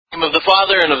In the name of the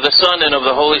Father, and of the Son, and of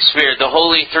the Holy Spirit, the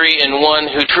Holy Three in One,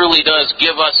 who truly does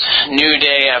give us new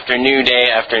day after new day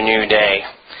after new day.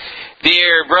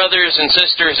 Dear brothers and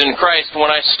sisters in Christ, when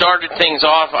I started things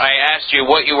off, I asked you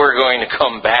what you were going to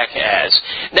come back as.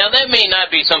 Now, that may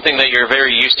not be something that you're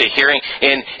very used to hearing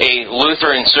in a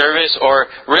Lutheran service,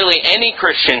 or really any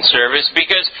Christian service,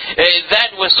 because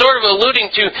that was sort of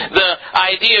alluding to the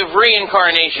idea of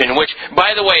reincarnation, which,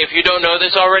 by the way, if you don't know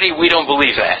this already, we don't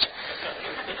believe that.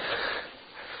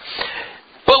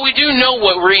 But we do know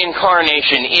what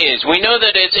reincarnation is. We know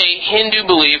that it's a Hindu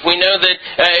belief. We know that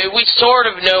we sort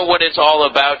of know what it's all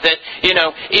about. That,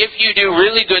 if you do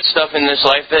really good stuff in this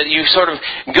life, that you sort of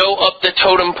go up the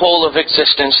totem pole of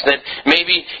existence. That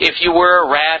maybe if you were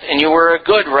a rat and you were a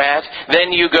good rat,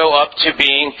 then you go up to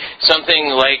being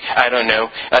something like, I don't know,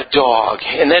 a dog.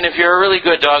 And then if you're a really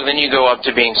good dog, then you go up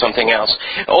to being something else.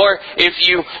 Or if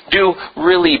you do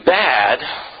really bad,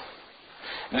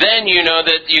 then you know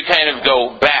that you kind of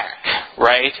go back,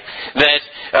 right? That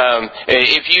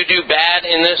if you do bad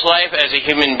in this life as a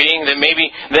human being, then maybe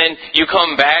then you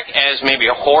come back as maybe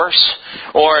a horse.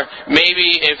 Or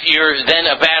maybe if you're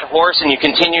then a bad horse and you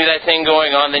continue that thing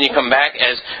going on, then you come back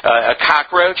as a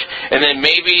cockroach. And then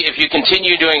maybe if you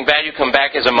continue doing bad, you come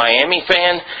back as a Miami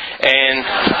fan. And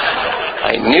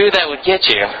I knew that would get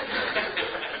you.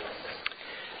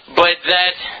 But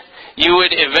that you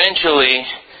would eventually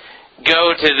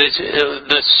go to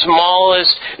the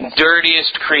smallest,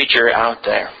 dirtiest creature out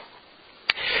there.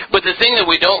 But the thing that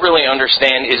we don't really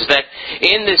understand is that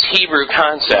in this Hebrew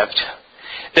concept,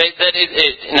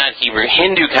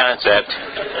 Hindu concept,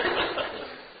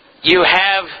 you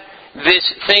have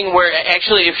this thing where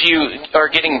actually if you are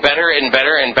getting better and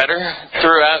better and better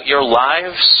throughout your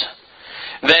lives,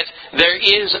 that there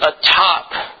is a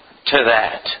top to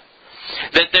that.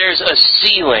 That there's a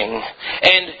ceiling.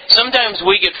 And sometimes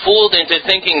we get fooled into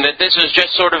thinking that this is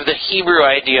just sort of the Hebrew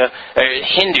idea,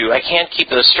 Hindu, I can't keep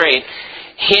this straight,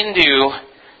 Hindu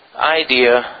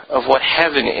idea of what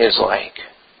heaven is like.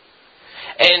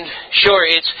 And sure,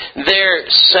 it's their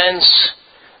sense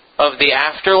of the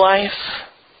afterlife,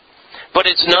 but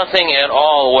it's nothing at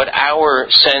all what our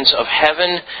sense of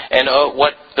heaven and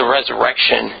what the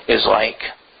resurrection is like.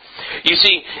 You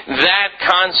see, that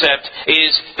concept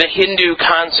is the Hindu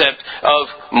concept of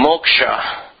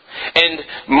moksha. And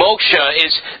moksha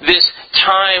is this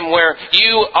time where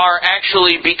you are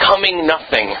actually becoming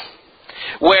nothing.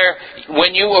 Where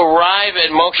when you arrive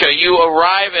at moksha, you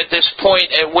arrive at this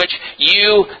point at which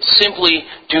you simply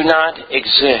do not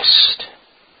exist.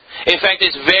 In fact,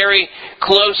 it's very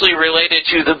closely related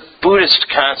to the Buddhist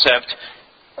concept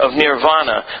of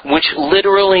nirvana, which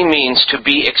literally means to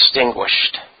be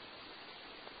extinguished.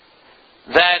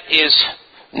 That is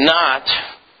not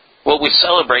what we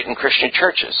celebrate in Christian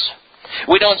churches.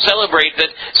 We don't celebrate that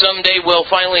someday we'll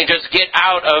finally just get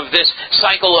out of this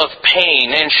cycle of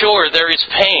pain. And sure, there is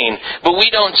pain, but we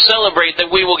don't celebrate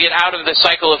that we will get out of this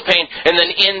cycle of pain and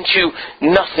then into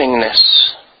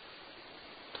nothingness.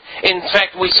 In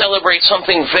fact, we celebrate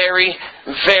something very,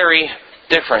 very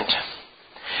different.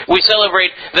 We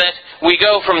celebrate that we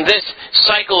go from this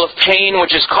cycle of pain,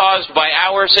 which is caused by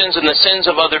our sins and the sins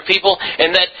of other people,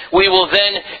 and that we will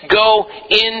then go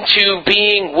into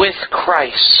being with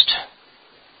Christ.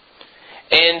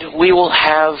 And we will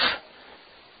have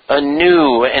a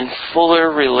new and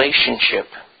fuller relationship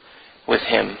with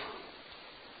Him.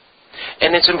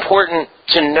 And it's important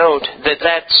to note that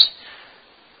that's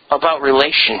about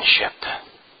relationship.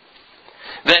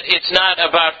 That it's not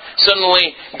about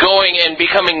suddenly going and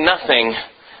becoming nothing,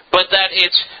 but that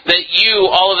it's that you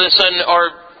all of a sudden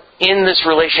are in this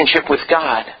relationship with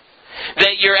God.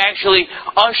 That you're actually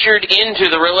ushered into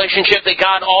the relationship that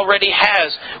God already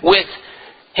has with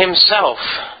Himself.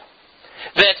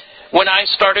 That when I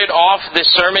started off this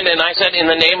sermon and I said in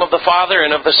the name of the Father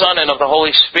and of the Son and of the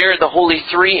Holy Spirit, the Holy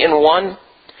Three in One,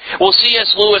 well,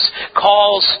 C.S. Lewis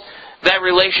calls that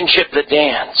relationship the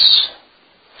dance.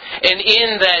 And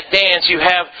in that dance you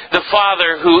have the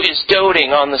Father who is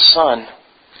doting on the Son.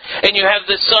 And you have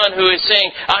the Son who is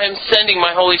saying, I am sending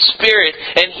my Holy Spirit,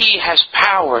 and He has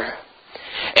power.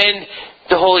 And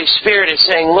the Holy Spirit is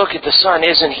saying, look at the Son,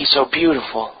 isn't He so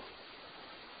beautiful?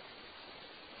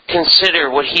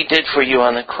 Consider what He did for you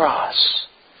on the cross.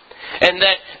 And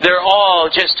that they're all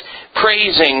just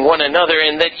praising one another,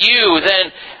 and that you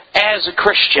then, as a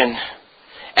Christian,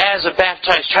 as a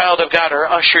baptized child of God, are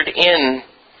ushered in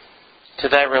to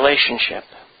that relationship.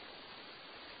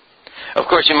 Of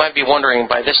course, you might be wondering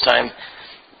by this time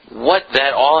what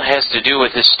that all has to do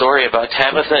with this story about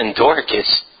Tabitha and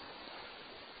Dorcas.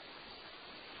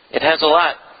 It has a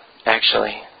lot,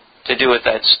 actually, to do with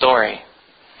that story.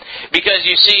 Because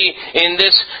you see, in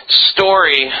this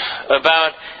story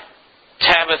about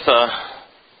Tabitha,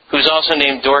 who's also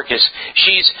named Dorcas,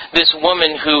 she's this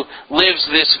woman who lives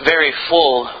this very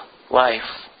full life.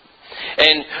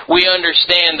 And we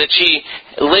understand that she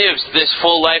lives this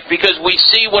full life because we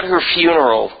see what her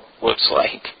funeral looks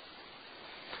like.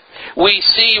 We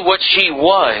see what she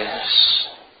was.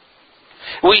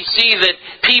 We see that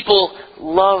people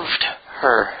loved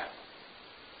her.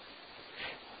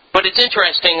 But it's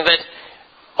interesting that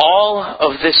all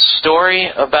of this story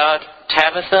about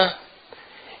Tabitha,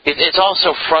 it's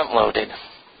also front-loaded.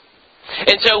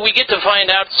 And so we get to find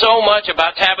out so much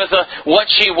about Tabitha, what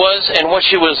she was and what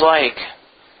she was like.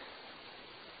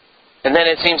 And then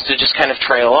it seems to just kind of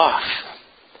trail off.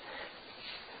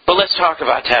 But let's talk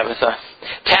about Tabitha.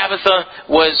 Tabitha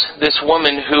was this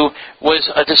woman who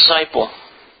was a disciple.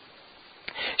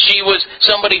 She was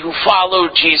somebody who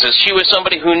followed Jesus. She was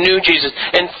somebody who knew Jesus.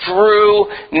 And through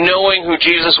knowing who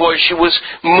Jesus was, she was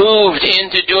moved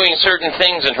into doing certain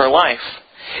things in her life.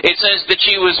 It says that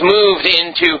she was moved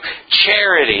into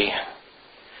charity.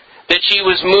 That she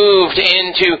was moved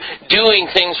into doing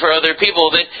things for other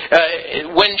people.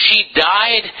 That when she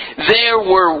died, there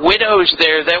were widows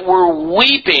there that were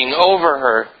weeping over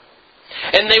her.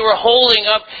 And they were holding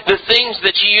up the things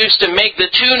that she used to make,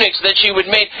 the tunics that she would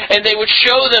make, and they would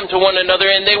show them to one another,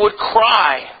 and they would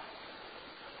cry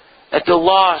at the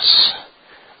loss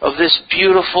of this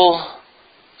beautiful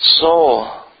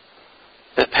soul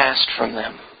that passed from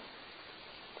them.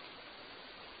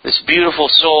 This beautiful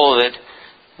soul that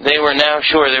they were now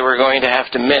sure they were going to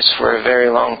have to miss for a very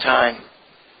long time.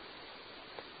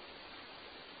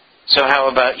 So how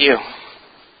about you?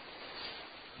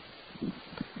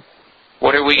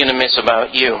 What are we going to miss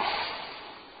about you?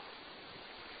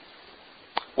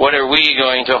 What are we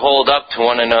going to hold up to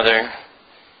one another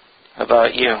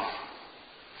about you?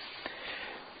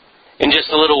 In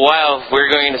just a little while, we're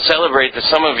going to celebrate that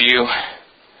some of you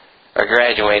are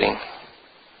graduating.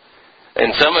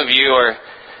 And some of you are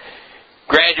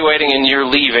graduating and you're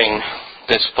leaving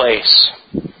this place.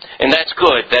 And that's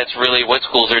good. That's really what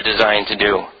schools are designed to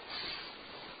do.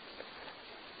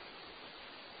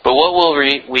 But what will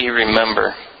we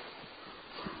remember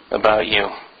about you?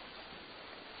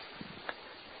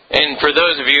 And for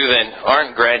those of you that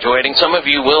aren't graduating, some of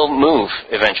you will move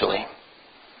eventually.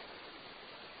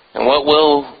 And what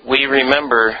will we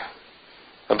remember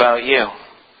about you?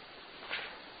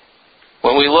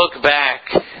 When we look back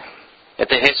at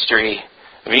the history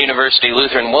of University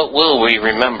Lutheran, what will we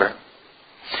remember?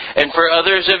 And for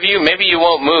others of you, maybe you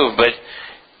won't move, but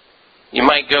you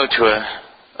might go to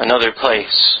another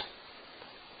place.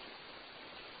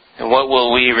 And what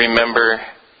will we remember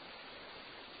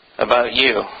about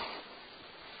you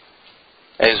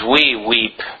as we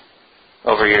weep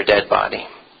over your dead body?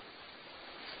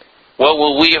 What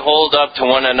will we hold up to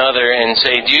one another and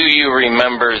say, do you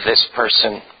remember this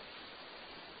person?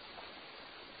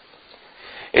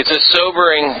 It's a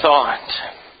sobering thought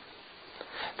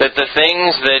that the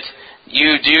things that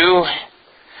you do,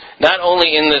 not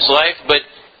only in this life, but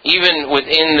even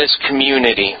within this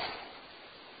community,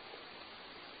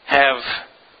 have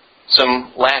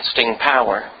some lasting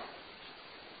power.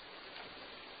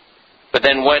 But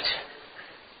then what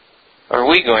are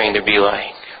we going to be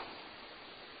like?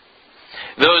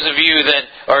 Those of you that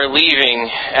are leaving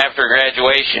after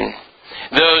graduation,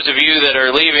 those of you that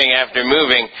are leaving after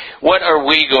moving, what are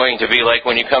we going to be like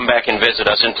when you come back and visit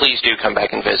us? And please do come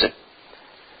back and visit.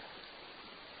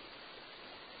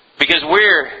 Because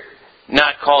we're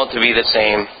not called to be the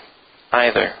same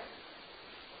either.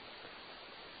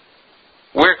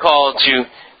 We're called to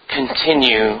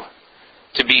continue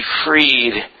to be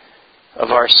freed of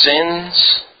our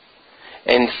sins,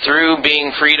 and through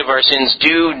being freed of our sins,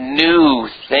 do new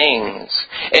things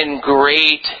and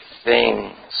great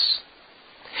things.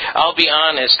 I'll be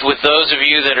honest, with those of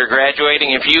you that are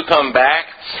graduating, if you come back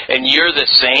and you're the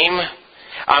same,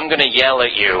 I'm going to yell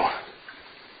at you.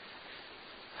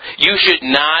 You should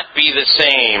not be the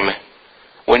same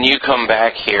when you come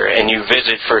back here and you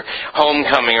visit for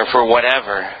homecoming or for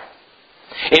whatever.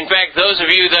 In fact, those of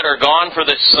you that are gone for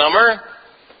the summer,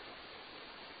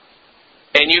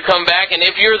 and you come back, and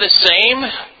if you're the same,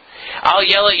 I'll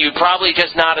yell at you, probably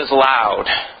just not as loud.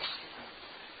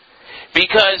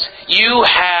 Because you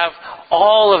have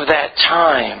all of that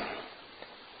time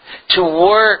to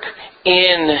work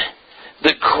in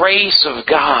the grace of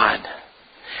God,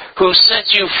 who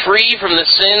sets you free from the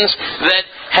sins that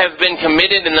have been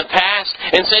committed in the past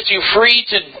and sets you free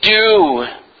to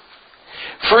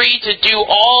do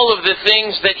all of the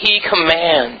things that He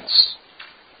commands.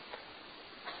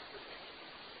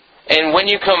 And when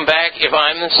you come back, if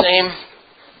I'm the same,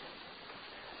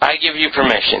 give you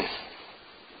permission.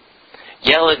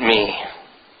 Yell at me.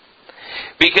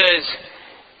 Because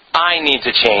I need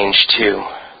to change too.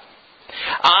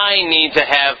 I need to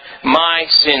have my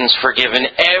sins forgiven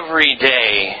every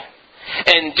day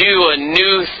and do a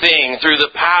new thing through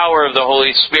the power of the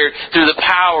Holy Spirit, through the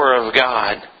power of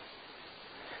God.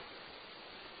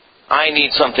 I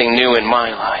need something new in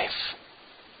my life.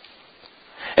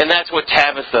 And that's what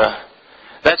Tabitha,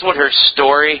 that's what her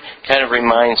story kind of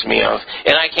reminds me of.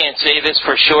 And I can't say this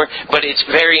for sure, but it's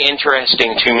very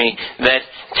interesting to me that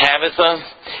Tabitha,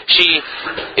 she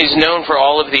is known for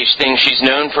all of these things. She's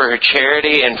known for her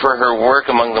charity and for her work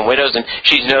among the widows, and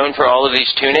she's known for all of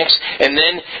these tunics. And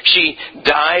then she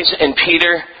dies, and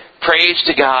Peter prays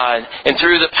to God, and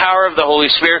through the power of the Holy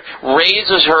Spirit,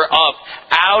 raises her up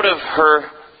out of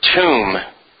her tomb,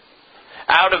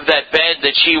 out of that bed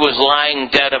that she was lying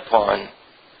dead upon.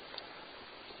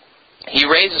 He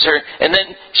raises her, and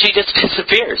then she just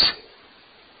disappears.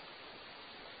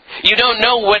 You don't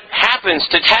know what happens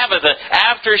to Tabitha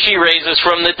after she raises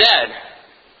from the dead.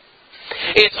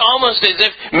 It's almost as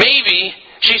if maybe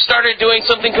she started doing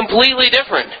something completely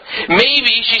different.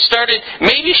 Maybe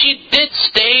she did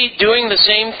stay doing the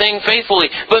same thing faithfully,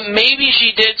 but maybe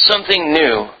she did something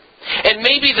new. And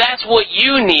maybe that's what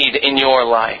you need in your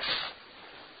life.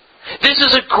 This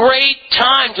is a great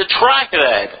time to try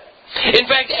that. In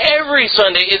fact, every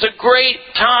Sunday is a great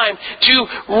time to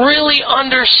really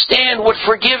understand what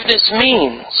forgiveness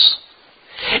means.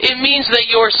 It means that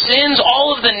your sins,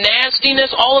 all of the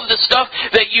nastiness, all of the stuff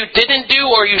that you didn't do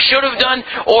or you should have done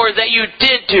or that you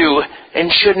did do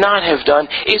and should not have done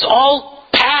is all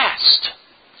past.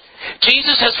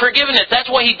 Jesus has forgiven it. That's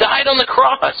why He died on the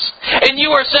cross. And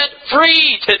you are set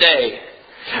free today.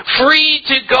 Free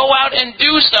to go out and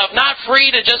do stuff. Not free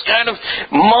to just kind of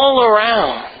mull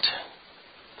around.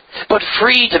 But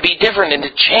free to be different and to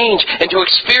change and to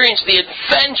experience the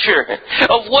adventure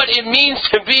of what it means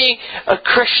to be a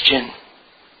Christian.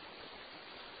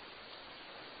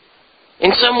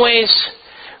 In some ways,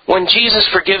 when Jesus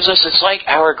forgives us, it's like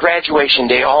our graduation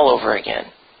day all over again.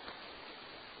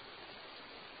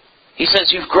 He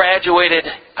says, you've graduated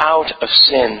out of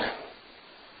sin.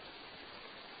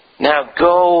 Now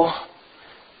go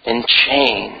and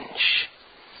change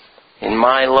in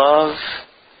my love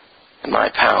and my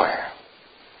power.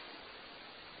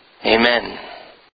 Amen.